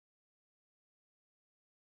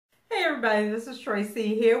everybody, this is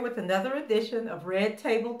Tracy here with another edition of Red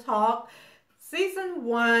Table Talk, Season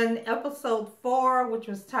 1, Episode 4, which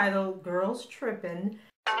was titled Girls Trippin'.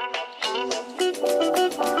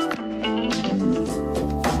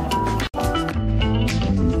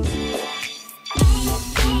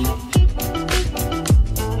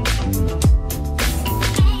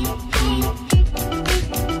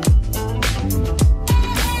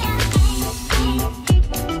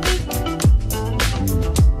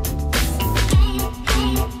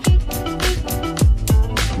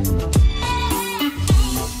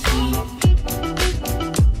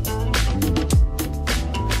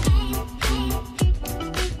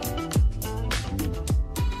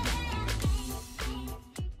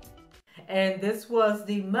 And this was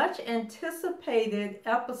the much anticipated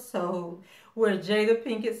episode where Jada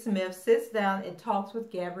Pinkett Smith sits down and talks with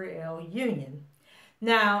Gabrielle Union.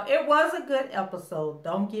 Now, it was a good episode,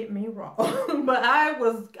 don't get me wrong, but I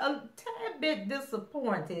was a tad bit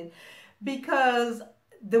disappointed because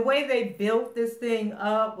the way they built this thing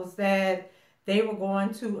up was that they were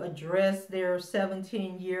going to address their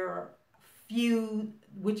 17-year feud,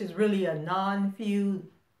 which is really a non-feud.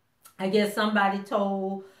 I guess somebody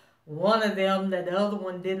told one of them that the other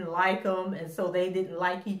one didn't like them, and so they didn't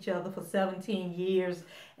like each other for 17 years,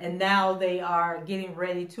 and now they are getting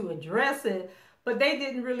ready to address it, but they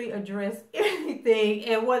didn't really address anything.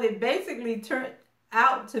 And what it basically turned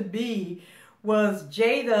out to be was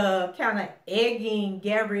Jada kind of egging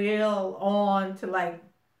Gabrielle on to like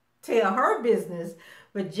tell her business,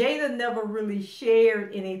 but Jada never really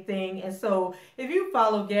shared anything. And so if you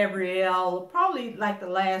follow Gabrielle, probably like the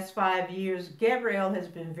last 5 years, Gabrielle has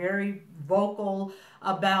been very vocal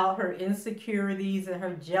about her insecurities and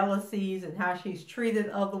her jealousies and how she's treated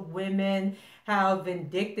other women, how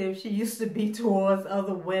vindictive she used to be towards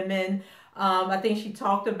other women. I think she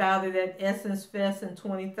talked about it at Essence Fest in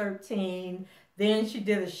 2013. Then she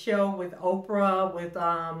did a show with Oprah with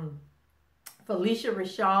Felicia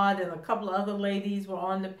Rashad and a couple of other ladies were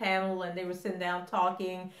on the panel, and they were sitting down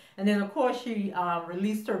talking. And then, of course, she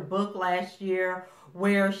released her book last year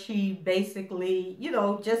where she basically, you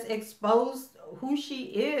know, just exposed who she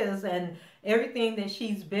is and everything that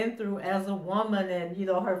she's been through as a woman, and, you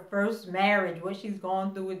know, her first marriage, what she's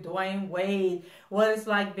gone through with Dwayne Wade, what it's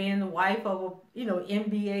like being the wife of a, you know,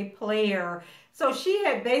 NBA player. So she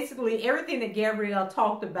had basically everything that Gabrielle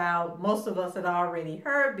talked about, most of us had already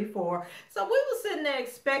heard before. So we were sitting there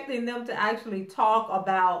expecting them to actually talk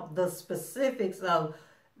about the specifics of,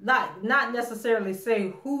 not necessarily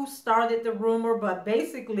say who started the rumor, but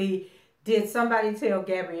basically, did somebody tell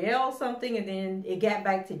Gabrielle something and then it got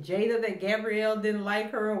back to Jada that Gabrielle didn't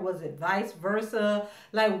like her, or was it vice versa?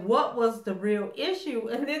 Like, what was the real issue?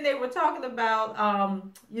 And then they were talking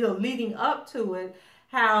about, you know, leading up to it,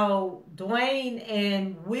 how Dwayne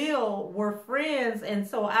and Will were friends. And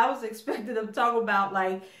so I was expecting them to talk about,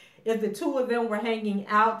 like, if the two of them were hanging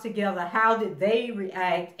out together, how did they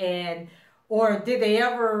react? And, or did they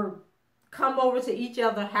ever come over to each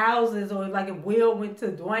other's houses? Or like if Will went to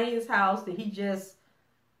Dwayne's house, did he just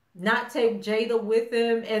not take Jada with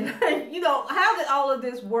him? And, you know, how did all of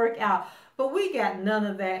this work out? But we got none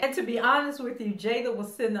of that. And to be honest with you, Jada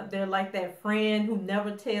was sitting up there like that friend who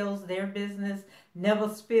never tells their business, never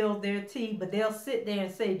spilled their tea, but they'll sit there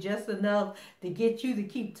and say just enough to get you to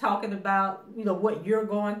keep talking about, you know, what you're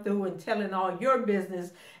going through and telling all your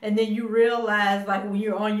business. And then you realize, like, when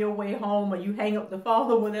you're on your way home or you hang up the phone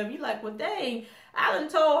or whatever, you're like, well, dang, I done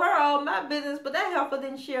told her all my business, but that heifer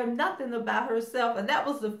didn't share nothing about herself. And that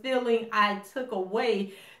was the feeling I took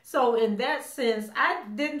away. So in that sense, I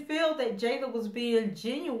didn't feel that Jada was being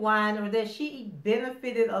genuine or that she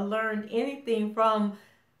benefited or learned anything from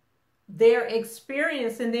their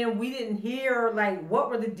experience. And then we didn't hear, like, what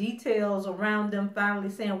were the details around them finally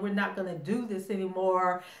saying, we're not going to do this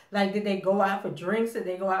anymore. Like, did they go out for drinks? Did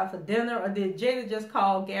they go out for dinner? Or did Jada just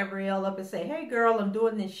call Gabrielle up and say, hey, girl, I'm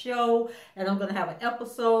doing this show and I'm going to have an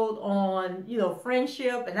episode on, you know,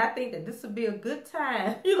 friendship. And I think that this would be a good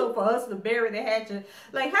time, you know, for us to bury the hatchet.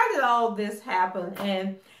 Like, how did all this happen?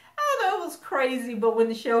 And I know it was crazy, but when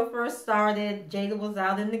the show first started, Jada was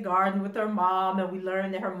out in the garden with her mom, and we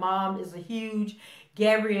learned that her mom is a huge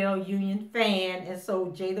Gabrielle Union fan. And so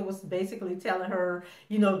Jada was basically telling her,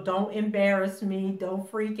 you know, don't embarrass me, don't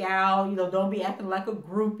freak out, you know, don't be acting like a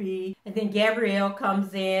groupie. And then Gabrielle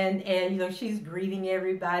comes in and, you know, she's greeting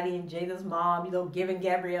everybody, and Jada's mom, you know, giving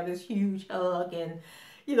Gabrielle this huge hug. And,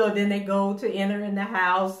 you know, then they go to enter in the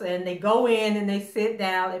house, and they go in and they sit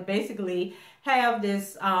down and basically have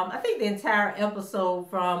this, I think the entire episode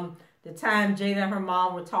from the time Jada and her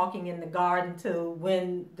mom were talking in the garden to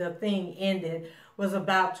when the thing ended was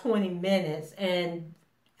about 20 minutes. And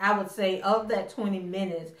I would say of that 20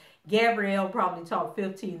 minutes, Gabrielle probably talked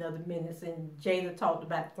 15 other minutes, and Jada talked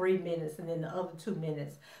about 3 minutes, and then the other 2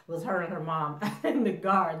 minutes was her and her mom in the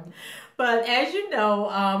garden. But as you know,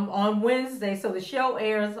 on Wednesday, so the show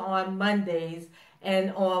airs on Mondays,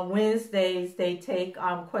 and on Wednesdays they take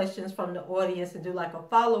questions from the audience and do like a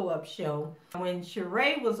follow-up show. When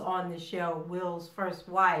Sheree was on the show, Will's first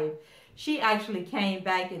wife, she actually came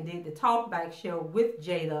back and did the talkback show with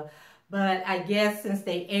Jada. But I guess since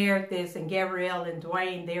they aired this, and Gabrielle and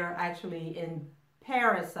Dwayne, they're actually in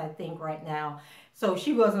Paris, I think, right now. So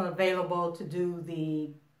she wasn't available to do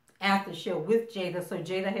the after show with Jada. So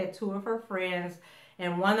Jada had 2 of her friends,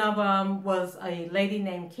 and one of them was a lady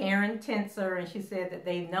named Karen Tenser, and she said that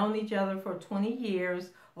they've known each other for 20 years,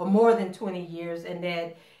 or more than 20 years, and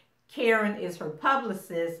that Karen is her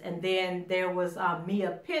publicist. And then there was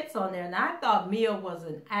Mia Pitts on there, and I thought Mia was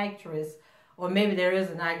an actress, or maybe there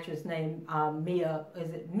is an actress named Mia,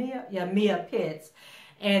 is it Mia? Yeah, Mia Pitts.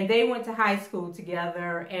 And they went to high school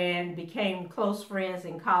together and became close friends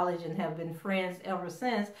in college and have been friends ever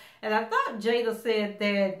since. And I thought Jada said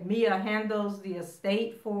that Mia handles the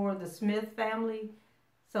estate for the Smith family.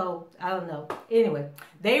 So, I don't know. Anyway,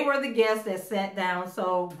 they were the guests that sat down.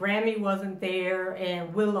 So, Grammy wasn't there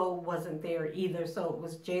and Willow wasn't there either. So, it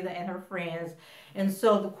was Jada and her friends. And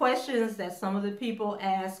so, the questions that some of the people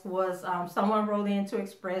asked was, someone wrote in to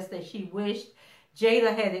express that she wished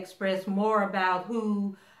Jada had expressed more about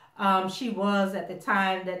who she was at the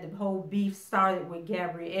time that the whole beef started with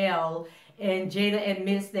Gabrielle. And Jada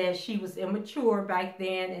admits that she was immature back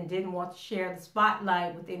then and didn't want to share the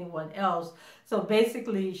spotlight with anyone else. So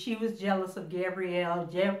basically, she was jealous of Gabrielle.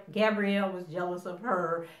 Gabrielle was jealous of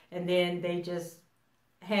her. And then they just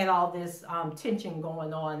had all this tension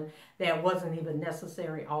going on that wasn't even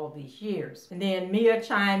necessary all these years. And then Mia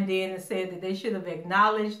chimed in and said that they should have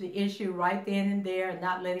acknowledged the issue right then and there and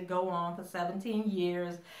not let it go on for 17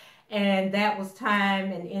 years. And that was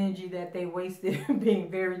time and energy that they wasted being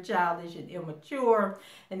very childish and immature.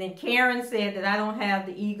 And then Karen said that I don't have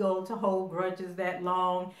the ego to hold grudges that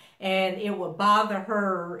long, and it would bother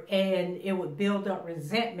her and it would build up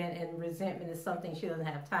resentment, and resentment is something she doesn't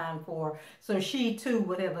have time for. So she too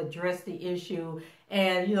would have addressed the issue.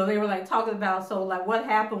 And you know, they were like talking about, so like what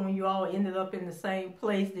happened when you all ended up in the same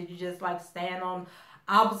place? Did you just like stand on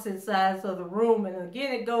opposite sides of the room? And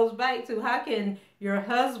again, it goes back to how can your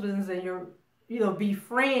husbands and your, be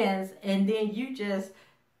friends, and then you just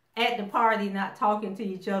at the party not talking to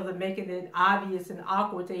each other, making it obvious and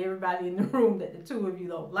awkward to everybody in the room that the two of you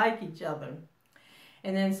don't like each other.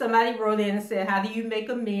 And then somebody wrote in and said, how do you make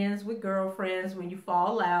amends with girlfriends when you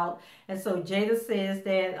fall out? And so Jada says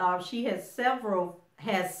that she has several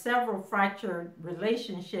fractured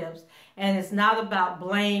relationships, and it's not about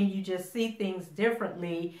blame, you just see things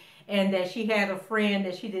differently. And that she had a friend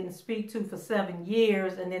that she didn't speak to for 7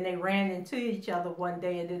 years, and then they ran into each other one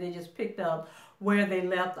day, and then they just picked up where they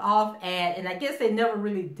left off at. And I guess they never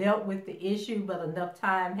really dealt with the issue, but enough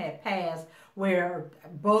time had passed where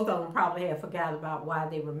both of them probably had forgot about why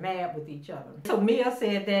they were mad with each other. So Mia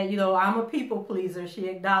said that, I'm a people pleaser. She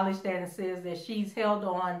acknowledged that and says that she's held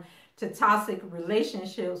on to toxic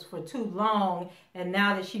relationships for too long, and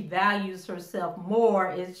now that she values herself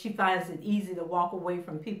more, she finds it easy to walk away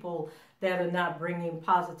from people that are not bringing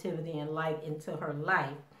positivity and light into her life.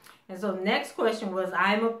 And so the next question was,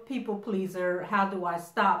 I'm a people pleaser, how do I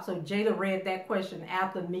stop? So Jada read that question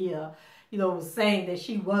after Mia was saying that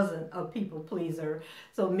she wasn't a people pleaser.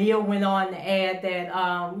 So Mia went on to add that,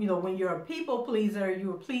 when you're a people pleaser,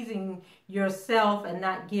 you're pleasing yourself and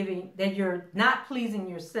not giving, that you're not pleasing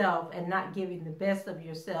yourself and not giving the best of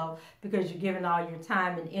yourself, because you're giving all your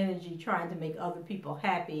time and energy trying to make other people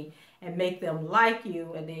happy and make them like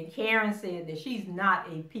you. And then Karen said that she's not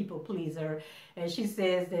a people pleaser, and she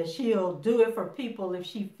says that she'll do it for people if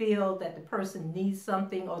she feels that the person needs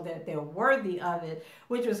something or that they're worthy of it,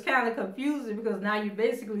 which was kind of confusing because now you're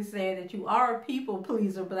basically saying that you are a people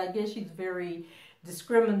pleaser, but I guess she's very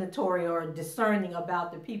discriminatory or discerning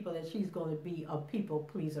about the people that she's going to be a people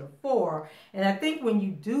pleaser for. And I think when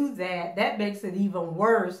you do that, that makes it even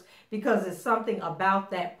worse, because it's something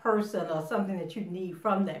about that person or something that you need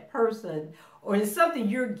from that person, or it's something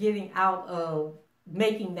you're getting out of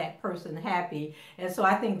making that person happy. And so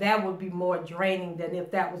I think that would be more draining than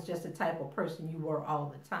if that was just the type of person you were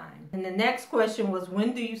all the time. And the next question was,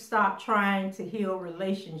 when do you stop trying to heal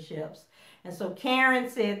relationships? And so Karen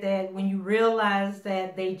said that when you realize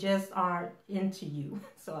that they just aren't into you.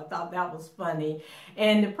 So I thought that was funny.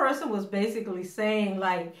 And the person was basically saying,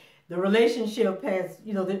 like, the relationship has,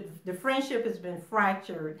 the friendship has been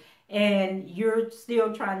fractured, and you're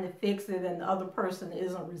still trying to fix it, and the other person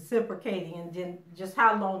isn't reciprocating, and then just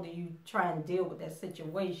how long do you try and deal with that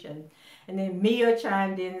situation? And then Mia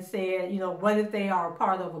chimed in and said, what if they are a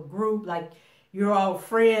part of a group, like you're all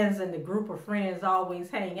friends and the group of friends always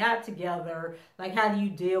hang out together, like how do you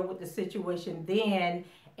deal with the situation then?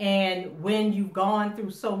 And when you've gone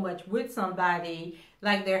through so much with somebody,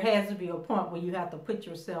 like there has to be a point where you have to put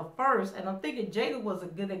yourself first. And I'm thinking Jada was a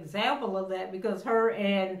good example of that, because her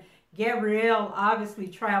and Gabrielle obviously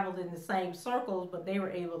traveled in the same circles, but they were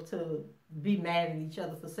able to be mad at each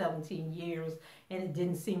other for 17 years, and it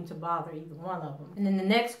didn't seem to bother either one of them. And then the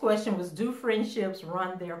next question was, do friendships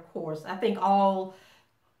run their course? I think all,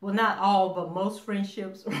 well, not all, but most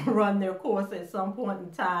friendships run their course at some point in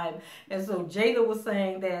time. And so Jada was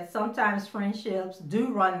saying that sometimes friendships do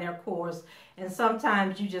run their course, and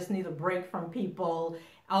sometimes you just need a break from people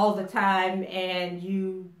all the time, and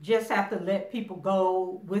you just have to let people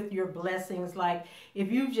go with your blessings. Like if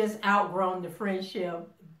you've just outgrown the friendship,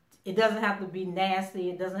 it doesn't have to be nasty.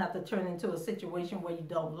 It doesn't have to turn into a situation where you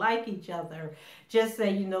don't like each other. Just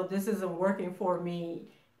say, this isn't working for me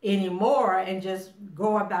anymore, and just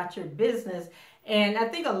go about your business. And I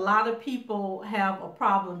think a lot of people have a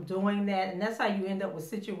problem doing that, and that's how you end up with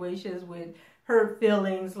situations with hurt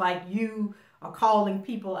feelings, like you are calling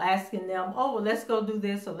people asking them, oh, well, let's go do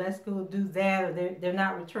this or let's go do that, or they're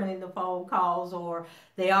not returning the phone calls, or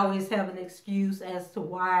they always have an excuse as to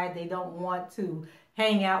why they don't want to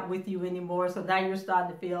hang out with you anymore. So now you're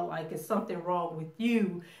starting to feel like it's something wrong with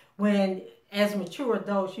you, when as mature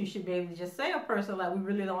adults you should be able to just say a person, like, we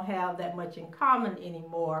really don't have that much in common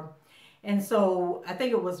anymore. And so I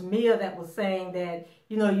think it was Mia that was saying that,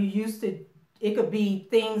 you used to, it could be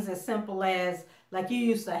things as simple as, like, you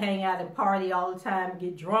used to hang out and party all the time,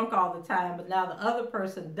 get drunk all the time, but now the other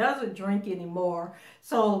person doesn't drink anymore.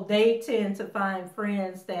 So they tend to find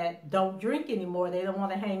friends that don't drink anymore. They don't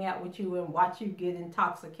want to hang out with you and watch you get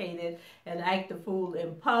intoxicated and act a fool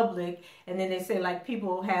in public. And then they say, like,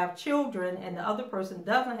 people have children and the other person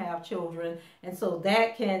doesn't have children. And so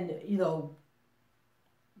that can,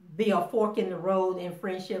 be a fork in the road in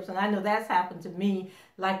friendships. And I know that's happened to me,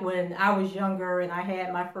 like when I was younger and I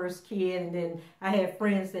had my first kid, and then I had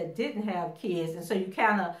friends that didn't have kids. And so you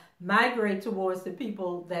kind of migrate towards the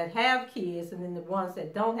people that have kids, and then the ones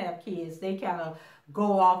that don't have kids, they kind of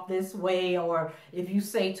go off this way. Or if you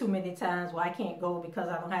say too many times, well, I can't go because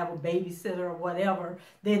I don't have a babysitter or whatever,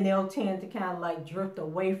 then they'll tend to kind of like drift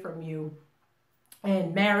away from you.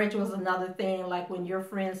 And marriage was another thing, like when your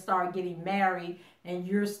friends start getting married and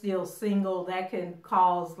you're still single, that can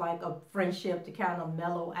cause like a friendship to kind of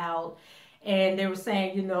mellow out. And they were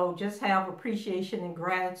saying, just have appreciation and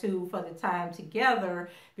gratitude for the time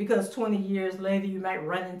together, because 20 years later you might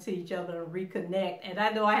run into each other and reconnect. And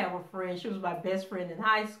I know I have a friend, she was my best friend in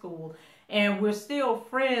high school, and we're still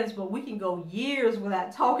friends, but we can go years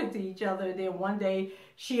without talking to each other. And then one day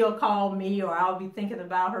she'll call me, or I'll be thinking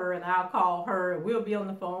about her and I'll call her, and we'll be on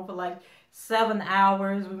the phone for like 7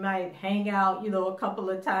 hours. We might hang out, a couple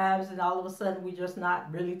of times, and all of a sudden we're just not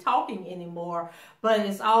really talking anymore. But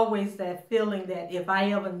it's always that feeling that if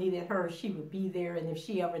I ever needed her, she would be there, and if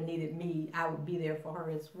she ever needed me, I would be there for her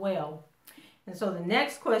as well. And so the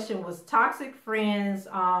next question was, toxic friends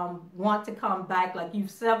want to come back, like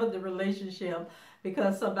you've severed the relationship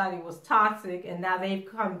because somebody was toxic, and now they've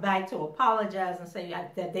come back to apologize and say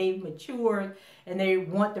that they've matured and they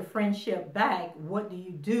want the friendship back. What do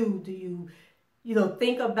you do? Do you,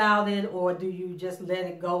 think about it, or do you just let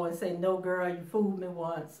it go and say, no, girl, you fooled me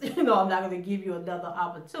once. I'm not going to give you another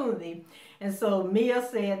opportunity. And so Mia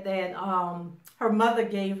said that her mother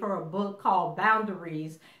gave her a book called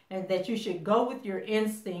Boundaries, and that you should go with your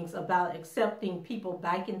instincts about accepting people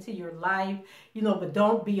back into your life, but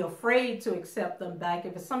don't be afraid to accept them back.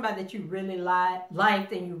 If it's somebody that you really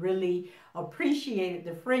liked and you really appreciated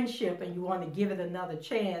the friendship and you want to give it another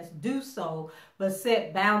chance, do so, but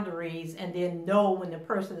set boundaries, and then know when the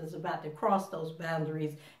person is about to cross those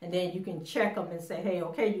boundaries, and then you can check them and say, hey,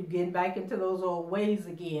 okay, you're getting back into those old ways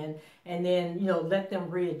again, and then, let them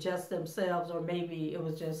readjust themselves, or maybe it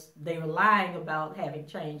was just they were lying about having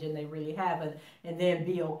changed and they really haven't, and then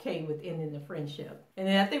be okay with ending the friendship. And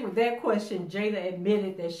then I think with that question, Jada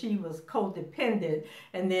admitted that she was codependent,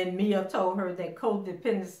 and then Mia told her that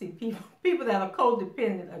codependency, people that are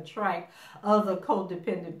codependent attract other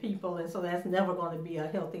codependent people, and so that's never going to be a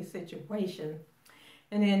healthy situation.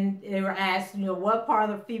 And then they were asked, what part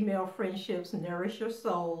of female friendships nourish your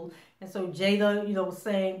soul? And so Jada, was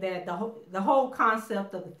saying that the whole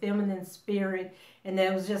concept of the feminine spirit, and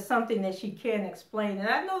that was just something that she can't explain. And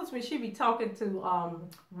I noticed when she be talking to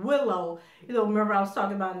Willow, remember I was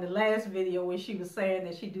talking about in the last video where she was saying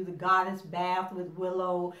that she do the goddess bath with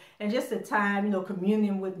Willow, and just the time,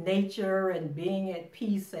 communing with nature and being at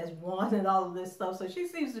peace as one and all of this stuff. So she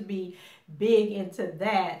seems to be big into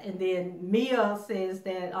that. And then Mia says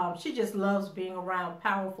that she just loves being around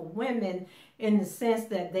powerful women in the sense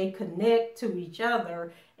that they connect to each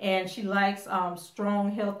other, and she likes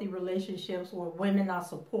strong, healthy relationships where women are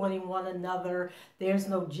supporting one another. There's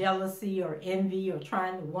no jealousy or envy or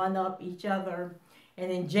trying to one-up each other.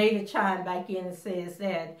 And then Jada chimed back in and says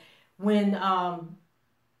that when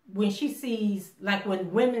she sees, like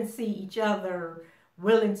when women see each other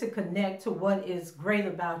willing to connect to what is great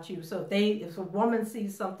about you. So if a woman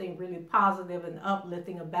sees something really positive and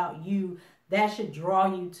uplifting about you, that should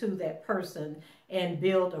draw you to that person and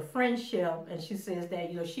build a friendship. And she says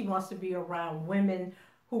that, she wants to be around women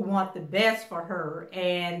who want the best for her,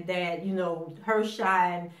 and that, her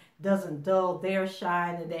shine doesn't dull their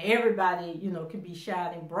shine, and that everybody, can be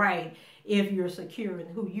shining bright if you're secure in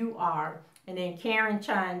who you are. And then Karen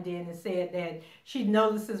chimed in and said that she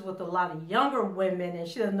notices with a lot of younger women, and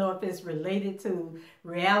she doesn't know if it's related to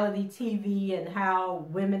reality TV and how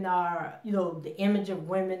women are, the image of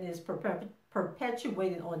women is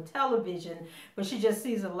perpetuated on television, but she just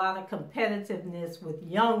sees a lot of competitiveness with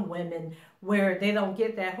young women where they don't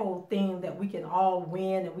get that whole thing that we can all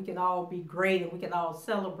win and we can all be great and we can all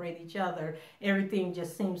celebrate each other. Everything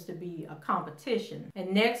just seems to be a competition.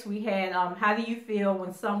 And next we had how do you feel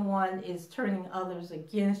when someone is turning others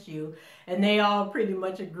against you? And they all pretty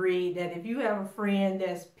much agreed that if you have a friend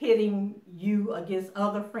that's pitting you against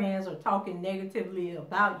other friends or talking negatively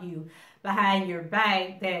about you behind your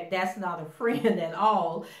back, that's not a friend at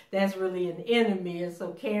all. That's really an enemy. And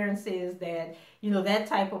so Karen says that, that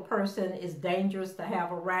type of person is dangerous to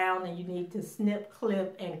have around, and you need to snip,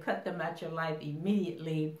 clip, and cut them out your life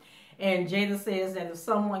immediately. And Jada says that if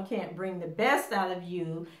someone can't bring the best out of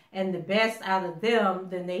you and the best out of them,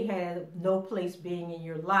 then they have no place being in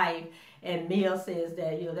your life. And Mia says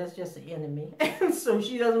that, that's just an enemy. And so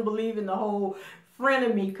she doesn't believe in the whole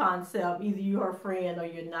frenemy concept. Either you're her friend or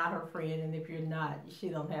you're not her friend, and if you're not, she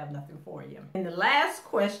don't have nothing for you. And the last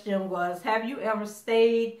question was, have you ever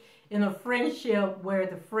stayed in a friendship where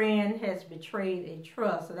the friend has betrayed a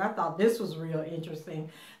trust? And I thought this was real interesting.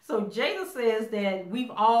 So Jada says that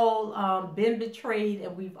we've all been betrayed,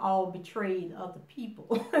 and we've all betrayed other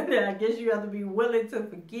people. I guess you have to be willing to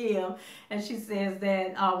forgive. And she says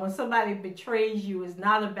that when somebody betrays you, it's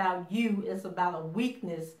not about you, it's about a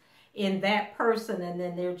weakness in that person, and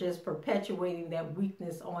then they're just perpetuating that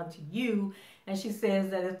weakness onto you. And she says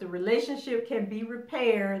that if the relationship can be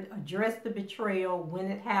repaired, address the betrayal when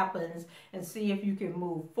it happens and see if you can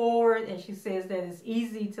move forward. And she says that it's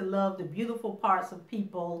easy to love the beautiful parts of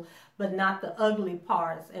people but not the ugly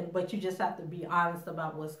parts, but you just have to be honest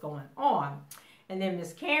about what's going on. And then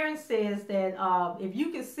Miss Karen says that if you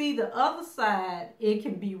can see the other side, it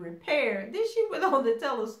can be repaired. Then she went on to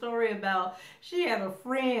tell a story about she had a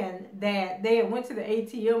friend that they had went to the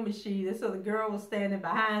ATM machine, and so the girl was standing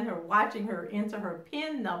behind her watching her enter her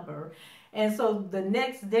PIN number. And so the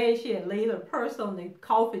next day she had laid her purse on the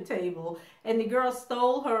coffee table, and the girl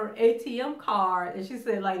stole her ATM card. And she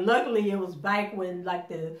said, like, luckily it was back when like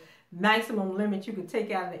the maximum limit you could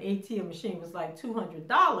take out of the ATM machine was like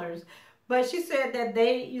 $200. But she said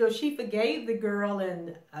that she forgave the girl,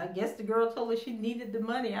 and I guess the girl told her she needed the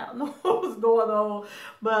money. I don't know what was going on,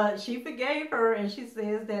 but she forgave her, and she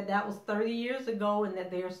says that that was 30 years ago, and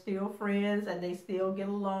that they're still friends, and they still get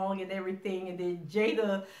along and everything. And then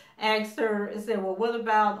Jada asked her and said, well, what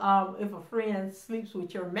about if a friend sleeps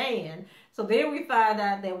with your man? So then we find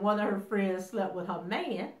out that one of her friends slept with her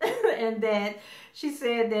man, and that she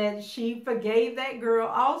said that she forgave that girl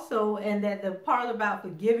also, and that the part about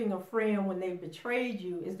forgiving a friend when they betrayed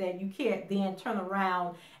you is that you can't then turn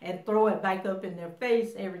around and throw it back up in their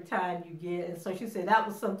face every time you get. And so she said that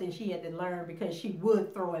was something she had to learn, because she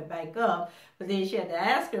would throw it back up, but then she had to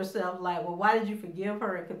ask herself, like, well, why did you forgive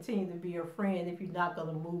her and continue to be her friend if you're not going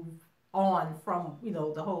to move on from,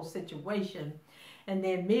 the whole situation? And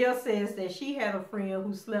then Mia says that she had a friend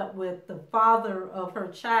who slept with the father of her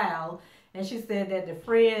child, and she said that the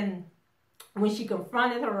friend, when she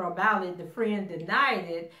confronted her about it, the friend denied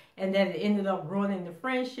it, and that it ended up ruining the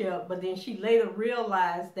friendship. But then she later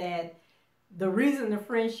realized that the reason the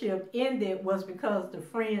friendship ended was because the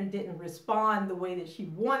friend didn't respond the way that she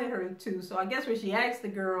wanted her to. So I guess when she asked the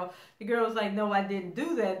girl was like, no, I didn't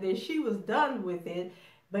do that. Then she was done with it.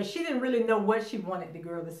 But she didn't really know what she wanted the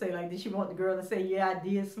girl to say. Like, did she want the girl to say, yeah, I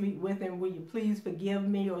did sleep with him, will you please forgive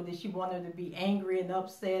me? Or did she want her to be angry and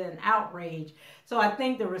upset and outraged? So I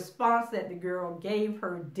think the response that the girl gave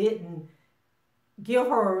her didn't give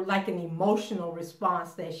her like an emotional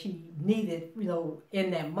response that she needed, you know,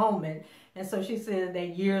 in that moment. And so she said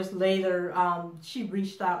that years later, she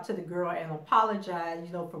reached out to the girl and apologized,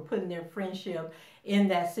 you know, for putting their friendship in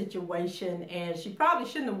that situation. And she probably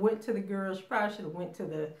shouldn't have went to the girl. She probably should have went to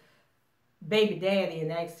the baby daddy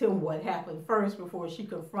and asked him what happened first before she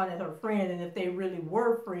confronted her friend. And if they really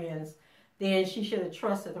were friends, then she should have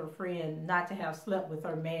trusted her friend not to have slept with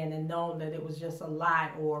her man and known that it was just a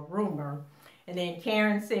lie or a rumor. And then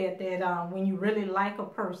Karen said that when you really like a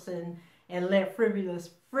person and let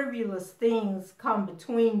frivolous things come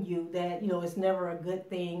between you, that, you know, it's never a good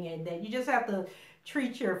thing, and that you just have to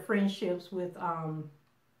treat your friendships with,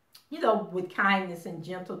 you know, with kindness and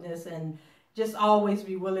gentleness, and just always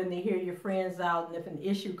be willing to hear your friends out. And if an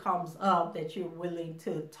issue comes up, that you're willing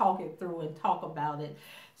to talk it through and talk about it.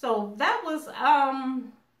 So that was,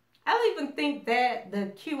 I don't even think that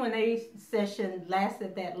the Q&A session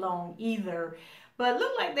lasted that long either. But it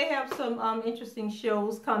looked like they have some interesting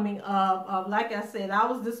shows coming up. Like I said, I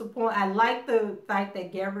was disappointed. I like the fact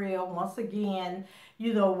that Gabrielle, once again,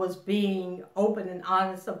 you know, was being open and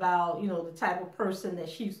honest about, you know, the type of person that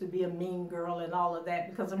she used to be, a mean girl and all of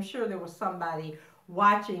that. Because I'm sure there was somebody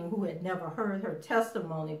watching who had never heard her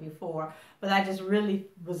testimony before. But I just really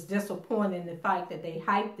was disappointed in the fact that they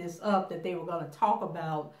hyped this up, that they were going to talk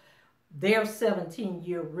about their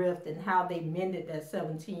 17-year rift and how they mended that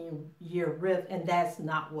 17-year rift, and that's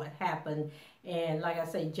not what happened. And like I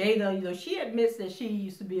say, Jada, you know, she admits that she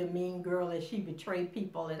used to be a mean girl and she betrayed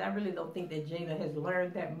people, and I really don't think that Jada has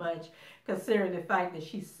learned that much, considering the fact that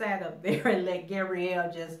she sat up there and let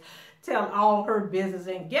Gabrielle just tell all her business.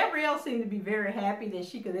 And Gabrielle seemed to be very happy that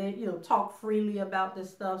she could, you know, talk freely about this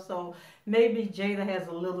stuff. So maybe Jada has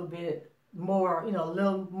a little bit more, you know, a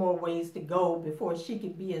little more ways to go before she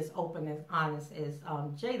could be as open and honest as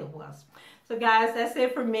Jada was. So guys, that's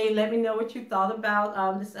it for me. Let me know what you thought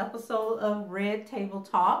about this episode of Red Table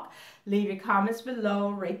Talk. Leave your comments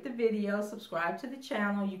below, rate the video, subscribe to the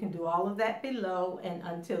channel. You can do all of that below. And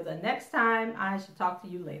until the next time, I shall talk to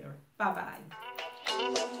you later. Bye-bye.